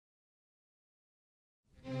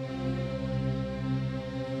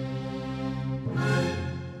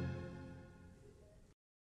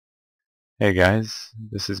Hey guys,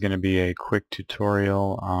 this is going to be a quick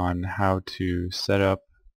tutorial on how to set up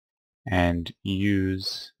and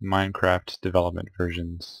use Minecraft development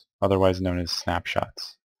versions, otherwise known as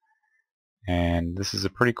snapshots. And this is a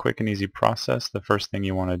pretty quick and easy process. The first thing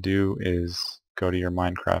you want to do is go to your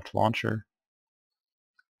Minecraft launcher,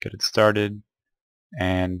 get it started,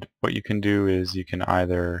 and what you can do is you can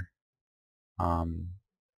either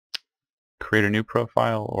create a new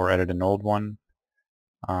profile or edit an old one.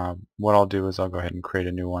 What I'll do is I'll go ahead and create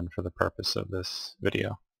a new one for the purpose of this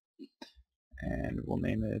video, and we'll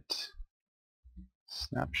name it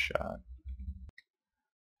Snapshot.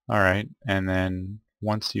 Alright, and then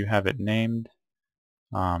once you have it named,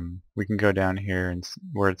 we can go down here and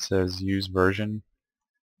where it says use version,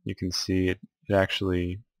 you can see it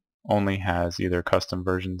actually only has either custom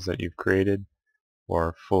versions that you've created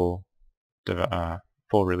or full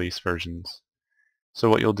release versions. So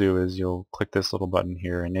what you'll do is you'll click this little button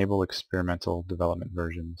here, enable experimental development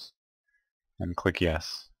versions, and click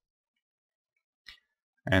yes.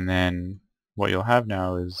 And then what you'll have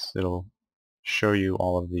now is it'll show you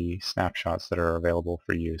all of the snapshots that are available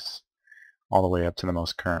for use, all the way up to the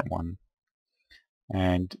most current one.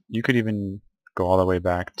 And you could even go all the way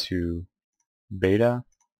back to beta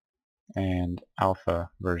and alpha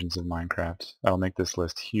versions of Minecraft. That'll make this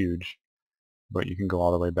list huge, but you can go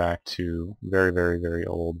all the way back to very, very, very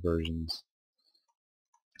old versions.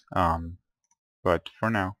 But for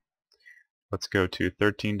now, let's go to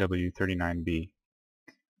 13W39B.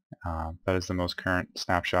 That is the most current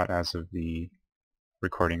snapshot as of the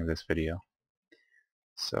recording of this video.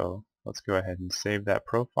 So let's go ahead and save that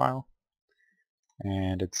profile,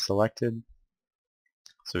 and it's selected,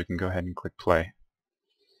 so we can go ahead and click play,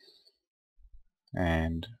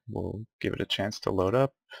 and we'll give it a chance to load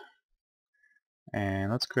up,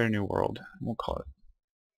 and let's create a new world. We'll call it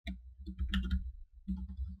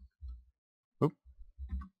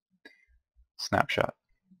Snapshot,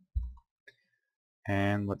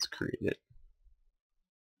 and let's create it.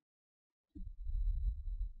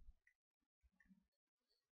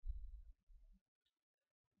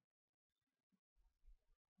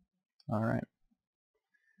 Alright,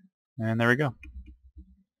 and there we go.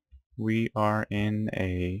 We are in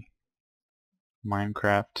a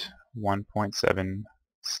Minecraft 1.7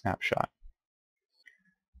 snapshot.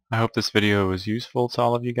 I hope this video was useful to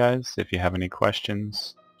all of you guys. If you have any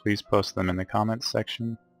questions, please post them in the comments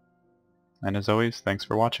section. And as always, thanks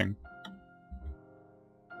for watching.